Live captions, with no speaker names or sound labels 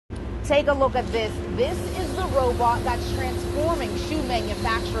Take a look at this. This is the robot that's transforming shoe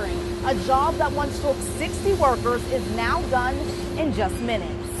manufacturing. A job that once took 60 workers is now done in just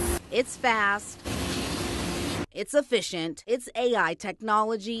minutes. It's fast. It's efficient, it's AI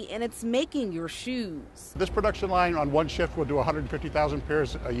technology, and it's making your shoes. This production line on one shift will do 150,000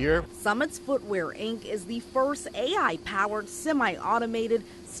 pairs a year. Summitz Footwear Inc. is the first AI-powered, semi-automated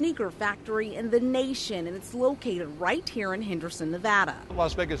sneaker factory in the nation, and it's located right here in Henderson, Nevada.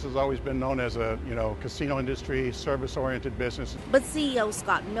 Las Vegas has always been known as a, casino industry, service-oriented business. But CEO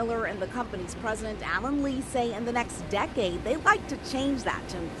Scott Miller and the company's president, Alan Lee, say in the next decade, they'd like to change that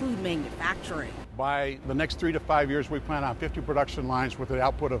to include manufacturing. By the next 3 to 5 years, we plan on 50 production lines with an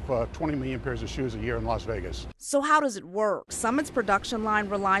output of 20 million pairs of shoes a year in Las Vegas. So how does it work? Summit's production line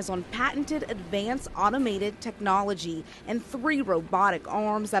relies on patented advanced automated technology and 3 robotic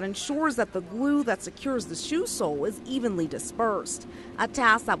arms that ensures that the glue that secures the shoe sole is evenly dispersed, a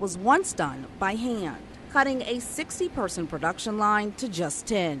task that was once done by hand, cutting a 60-person production line to just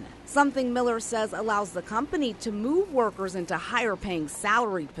 10. Something Miller says allows the company to move workers into higher-paying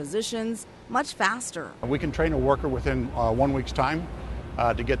salaried positions much faster. We can train a worker within 1 week's time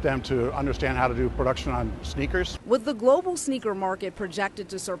to get them to understand how to do production on sneakers. With the global sneaker market projected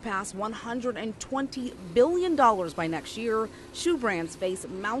to surpass $120 billion by next year, shoe brands face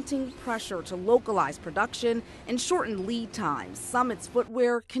mounting pressure to localize production and shorten lead times. Summitz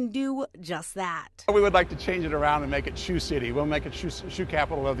Footwear can do just that. We would like to change it around and make it Shoe City. We'll make it shoe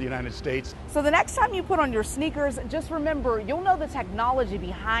capital of the United States. So the next time you put on your sneakers, just remember you'll know the technology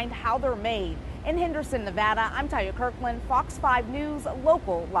behind how they're made. In Henderson, Nevada, I'm Taya Kirkland, Fox 5 News,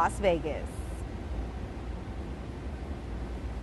 local Las Vegas.